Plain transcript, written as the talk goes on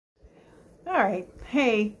All right.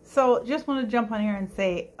 Hey, so just want to jump on here and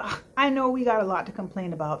say, I know we got a lot to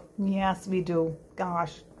complain about. Yes, we do.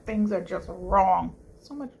 Gosh, things are just wrong.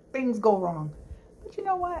 So much things go wrong. But you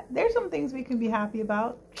know what? There's some things we can be happy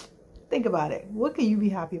about. Think about it. What can you be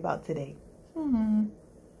happy about today?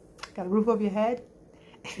 Got a roof over your head?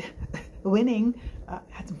 Winning.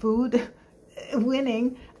 Had some food?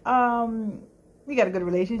 Winning. You got a good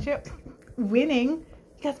relationship? Winning.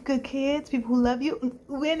 You got some good kids, people who love you.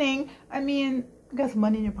 Winning. I mean, you got some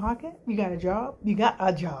money in your pocket. You got a job. You got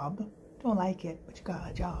a job. Don't like it, but you got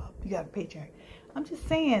a job. You got a paycheck. I'm just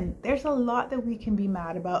saying, there's a lot that we can be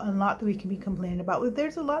mad about and a lot that we can be complaining about. But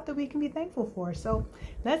there's a lot that we can be thankful for. So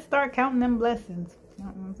let's start counting them blessings.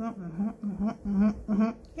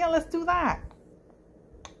 Yeah, let's do that.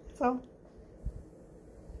 So